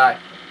something, but I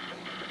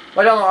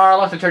don't want our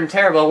luck to turn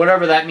terrible,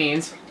 whatever that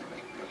means.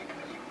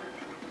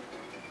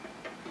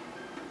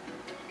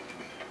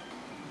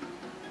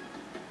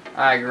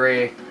 I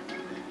agree.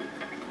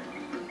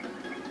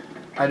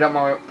 I don't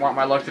want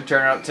my luck to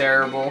turn out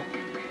terrible.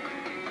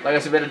 I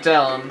guess I better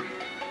tell him.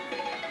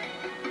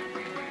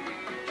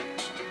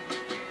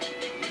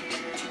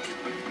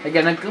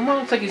 Again, Aguma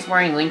looks like he's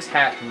wearing Link's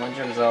hat from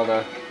Legend of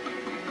Zelda.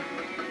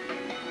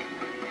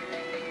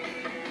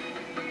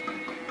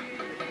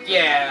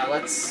 Yeah,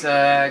 let's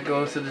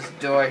go through this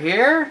door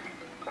here.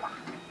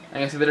 I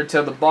guess I better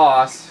tell the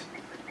boss.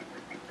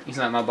 He's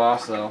not my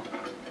boss, though.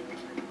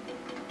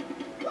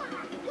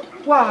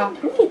 Wow!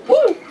 Woo!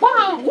 Woo!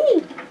 Wow!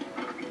 Woo!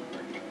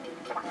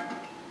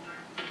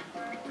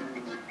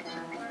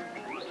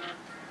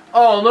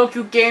 Oh, look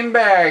who came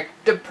back!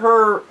 The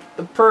per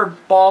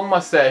bald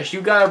mustache.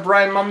 You gotta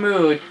brighten my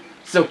mood.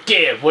 So,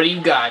 Gib, what do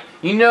you got?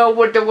 You know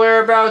what the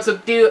whereabouts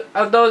of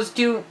these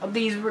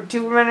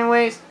two running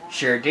ways?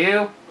 Sure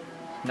do.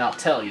 And I'll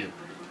tell you.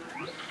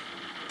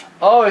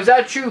 Oh, is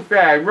that true,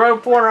 Fag? Road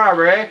to Port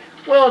Harbor, eh?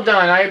 Well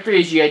done, I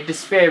appreciate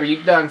this favor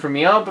you've done for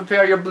me. I'll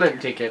prepare your blimp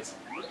tickets.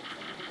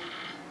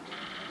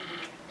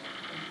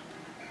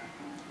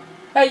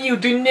 Hey, you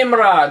two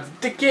Nimrods!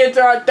 The kids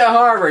are at the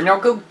harbor. Now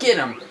go get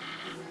them.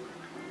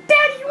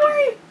 Daddy,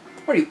 wait!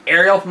 What are you,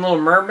 Ariel from Little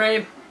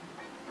Mermaid?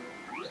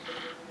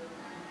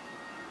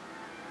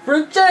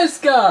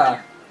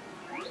 Francesca!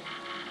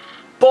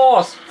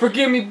 Boss,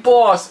 forgive me,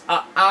 boss.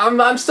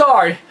 I'm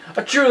sorry.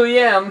 I truly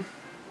am.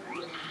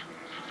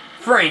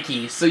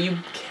 Frankie, so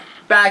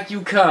back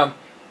you come,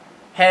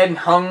 head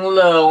hung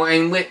low,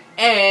 and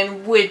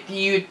with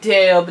your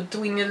tail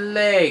between your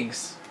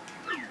legs.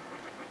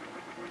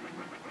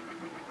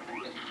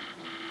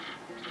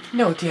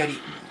 No, Daddy.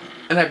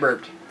 And I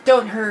burped.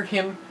 Don't hurt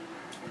him.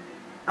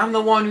 I'm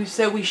the one who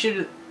said we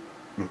should.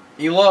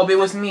 You love, it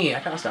was me.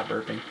 I gotta stop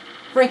burping.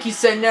 Frankie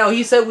said no.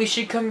 He said we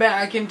should come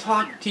back and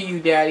talk to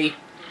you, Daddy.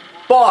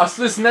 Boss,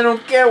 listen, I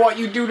don't care what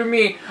you do to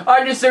me.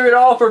 I deserve it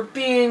all for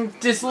being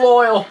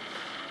disloyal.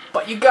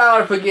 But you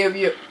gotta forgive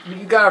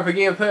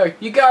her.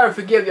 You gotta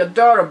forgive your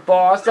daughter,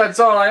 boss. That's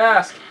all I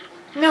ask.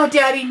 No,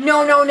 Daddy.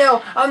 No, no,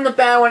 no. I'm the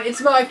bad one.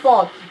 It's my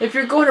fault. If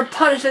you're going to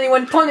punish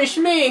anyone, punish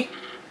me.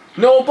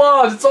 No,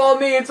 boss. It's all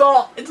me. It's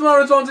my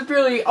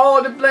responsibility.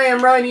 All to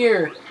blame right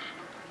here.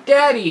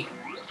 Daddy.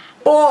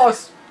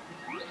 Boss.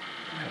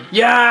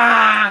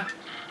 Yeah.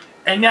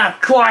 And now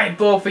quiet,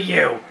 both of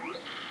you.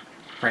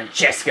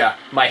 Francesca,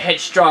 my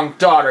headstrong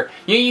daughter,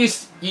 you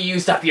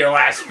used up your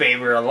last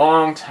favor a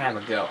long time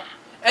ago.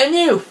 And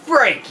you,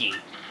 Frankie,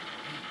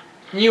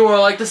 you are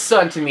like the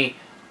sun to me.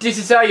 This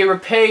is how you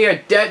repay your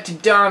debt to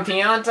Don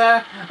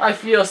Pianta? I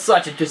feel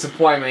such a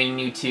disappointment in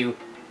you two.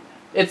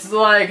 It's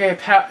like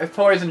a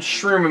poison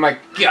shroom in my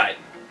gut.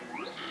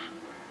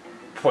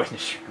 Poison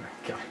shroom in my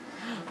gut.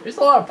 There's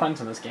a lot of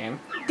puns in this game.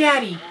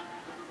 Daddy.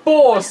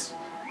 Boss.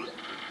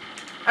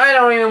 I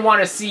don't even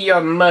want to see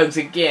your mugs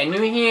again.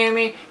 You hear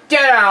me?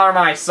 Get out of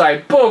my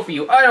sight, both of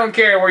you. I don't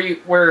care where you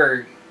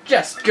were.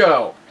 Just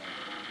go.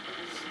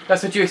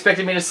 That's what you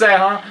expected me to say,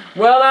 huh?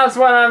 Well, that's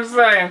what I'm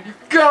saying.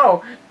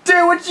 Go.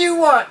 Do what you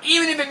want,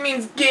 even if it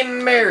means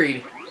getting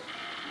married.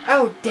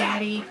 Oh,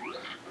 Daddy.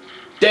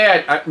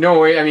 Dad. No,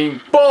 wait. I mean,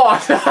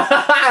 boss.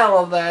 I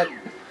love that.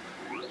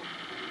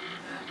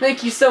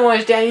 Thank you so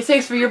much, Daddy.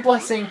 Thanks for your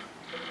blessing.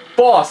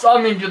 Boss, I'll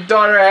make your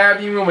daughter a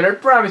happy woman. I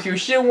promise you,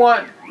 she'll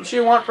want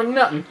for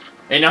nothing.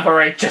 Enough,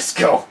 alright, just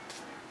go.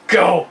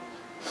 Go.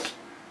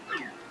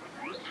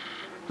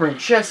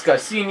 Francesca,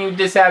 seeing you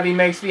this happy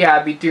makes me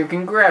happy too.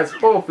 Congrats,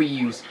 both of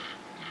yous.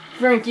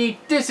 Frankie,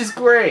 this is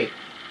great.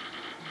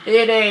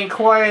 It ain't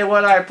quite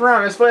what I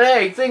promised, but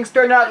hey, things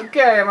turned out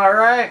okay, am I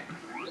right?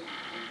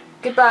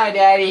 Goodbye,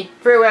 Daddy.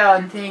 Farewell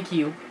and thank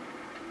you.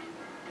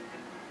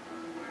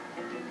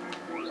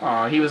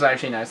 Aw, he was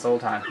actually nice the whole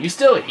time. You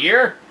still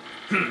here?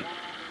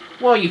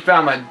 Well, you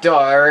found my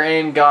daughter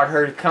and got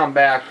her to come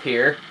back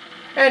here.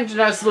 And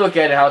just look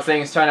at how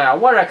things turn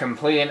out. What a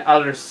complete and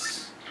utter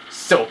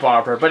soap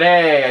opera. But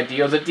hey, a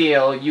deal's a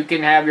deal. You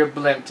can have your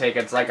blimp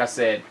tickets, like I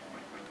said.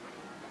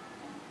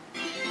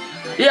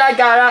 Yeah, I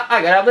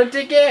got a blimp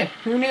ticket.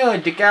 Who knew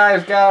it? The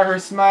guy's got her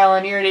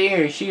smiling ear to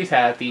ear. She's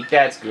happy.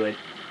 That's good.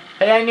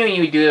 Hey, I knew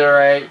you'd do it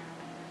right.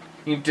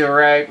 You do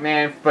right,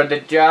 man, for the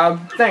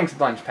job. Thanks a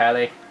bunch,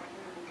 Pally.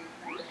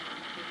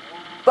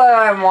 But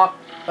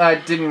I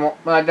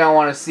don't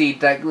want to see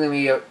that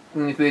gloomy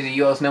face of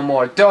yours no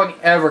more. Don't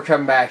ever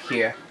come back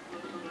here.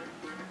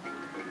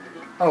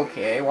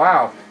 Okay,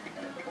 wow.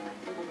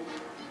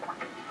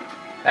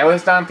 That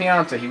was Don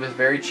Pianta. He was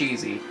very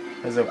cheesy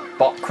as a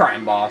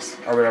crime boss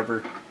or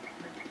whatever.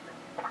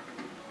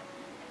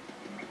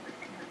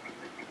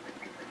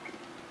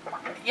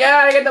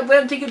 Yeah, I got the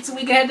blimp ticket so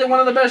we can head to one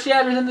of the best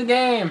shatters in the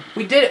game.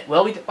 We did it.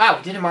 Well, wow,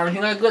 we did it, Marvin.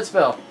 He got a good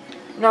spell.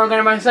 No, I'm going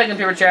to my second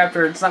favorite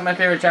chapter. It's not my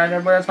favorite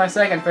chapter, but it's my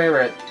second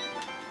favorite.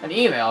 An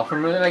email.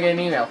 From where did I get an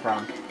email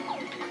from?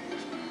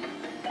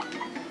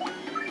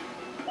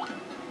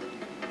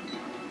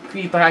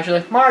 Creepy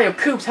actually. Mario,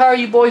 Koops, how are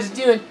you boys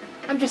doing?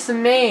 I'm just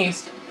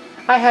amazed.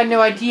 I had no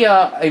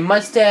idea a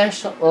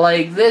mustache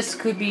like this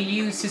could be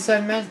used to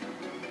send messages.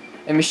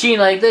 A machine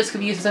like this could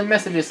be used to send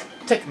messages.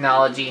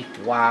 Technology.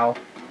 Wow.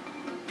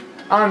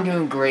 I'm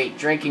doing great.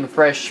 Drinking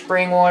fresh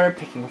spring water,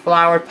 picking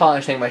flowers,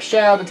 polishing my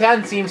shell. The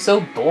town seemed so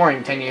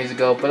boring 10 years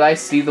ago, but I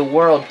see the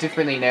world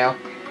differently now.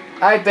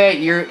 I bet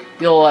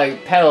you'll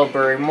like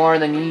Petalburg more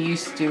than you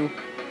used to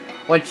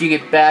once you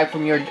get back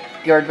from your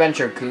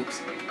adventure, Koops.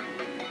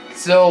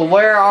 So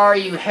where are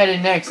you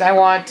headed next? I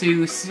want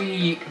to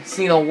see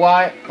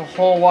the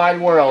whole wide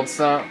world,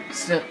 son.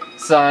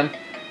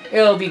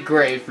 It'll be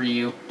great for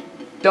you.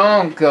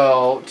 Don't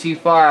go too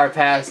far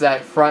past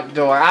that front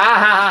door.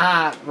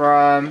 Ah,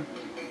 from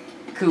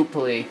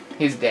Koopley,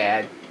 his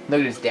dad. Look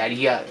at his dad.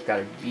 He got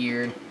a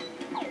beard.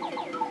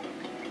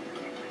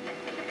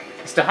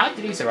 So how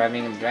did he survive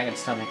being in the dragon's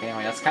stomach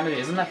anyway? That's kind of,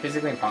 isn't that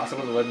physically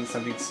impossible to live in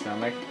somebody's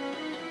stomach?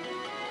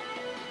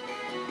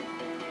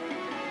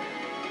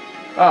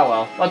 Oh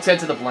well, let's head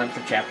to the blimp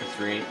for chapter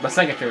 3. My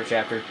second favorite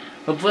chapter.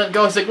 The blimp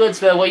goes to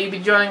Glitzville. Will you be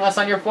joining us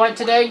on your flight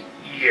today?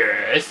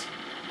 Yes.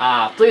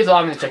 Please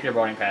allow me to check your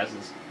boarding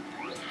passes.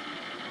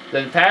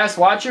 Then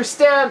watch your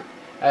step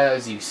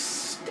as you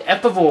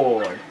step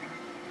aboard.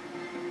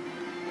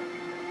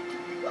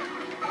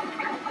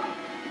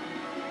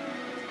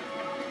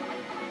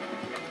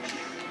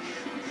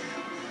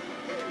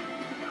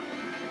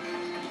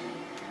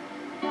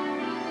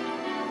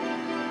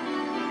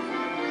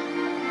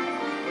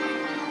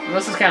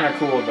 This is kind of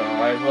cool though,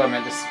 I will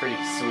admit this is pretty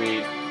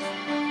sweet.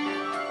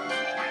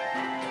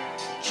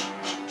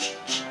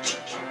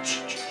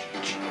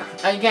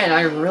 Again,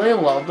 I really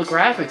love the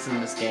graphics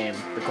in this game.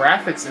 The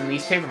graphics in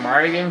these Paper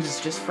Mario games is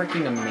just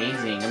freaking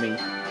amazing. I mean,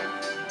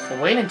 the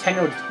way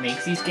Nintendo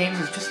makes these games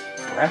is just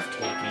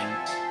breathtaking.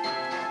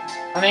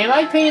 I mean, in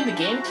my opinion, the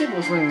GameCube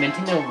was when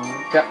Nintendo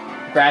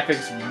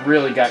graphics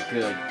really got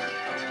good.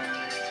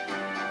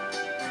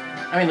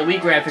 I mean, the Wii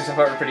graphics I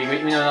thought were pretty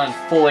good, even though not in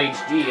full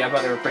HD, I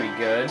thought they were pretty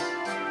good.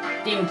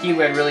 GameCube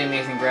had really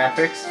amazing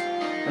graphics.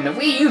 And the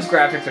Wii U's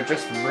graphics are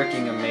just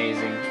freaking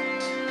amazing.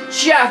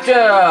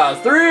 Chapter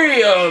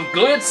 3 of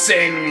Glitz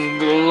and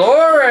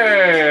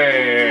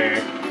Glory!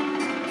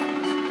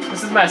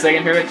 This is my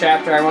second favorite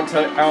chapter. I won't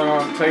tell you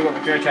what my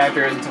favorite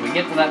chapter is until we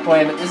get to that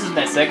point, but this is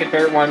my second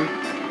favorite one.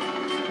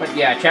 But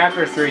yeah,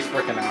 chapter 3 is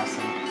freaking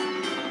awesome.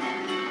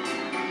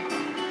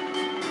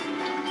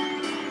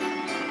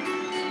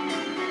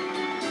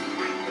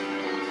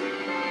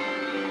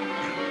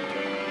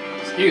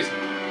 Excuse me.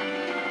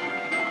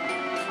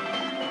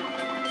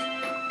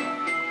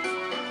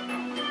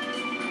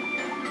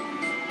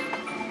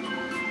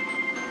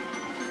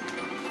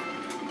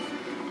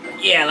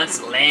 Yeah,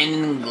 let's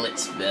land in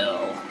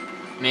Glitzville.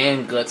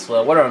 Man,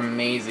 Glitzville, what an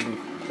amazing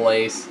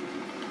place.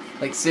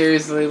 Like,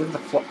 seriously,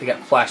 look at they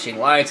got flashing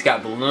lights,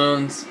 got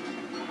balloons.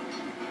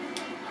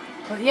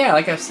 But yeah,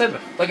 like I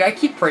said, like I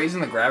keep praising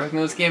the graphics in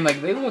this game,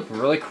 like they look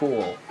really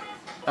cool.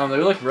 They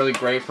look really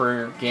great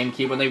for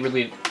GameCube when they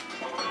really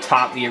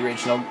topped the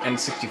original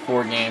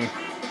N64 game.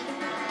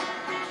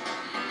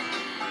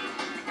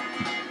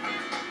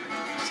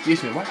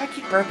 Excuse me, why do I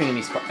keep burping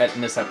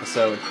in this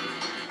episode?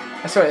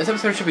 That's right, this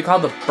episode should be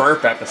called the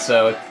Burp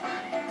episode.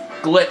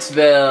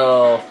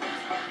 Glitzville.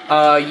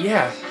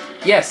 Yeah.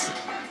 Yes.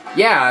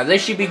 Yeah,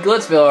 this should be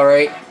Glitzville,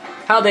 alright?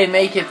 How they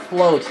make it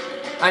float.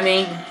 I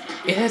mean,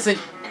 it hasn't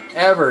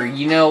ever,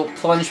 you know,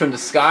 plunged from the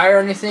sky or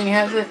anything,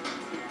 has it?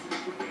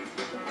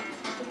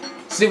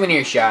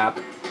 Souvenir shop.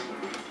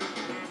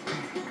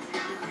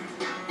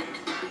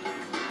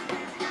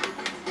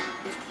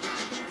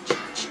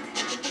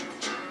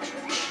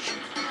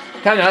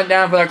 Time to hunt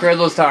down for that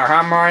Grizzle's Tower,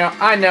 huh, Mario?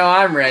 I know,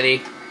 I'm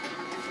ready.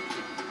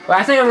 But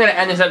I think I'm going to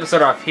end this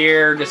episode off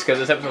here, just because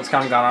this episode's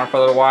kind of gone on for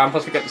a little while, and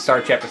plus we got to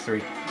start Chapter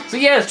 3. So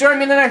yes, join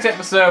me in the next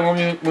episode when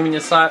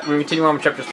we continue on with Chapter 3.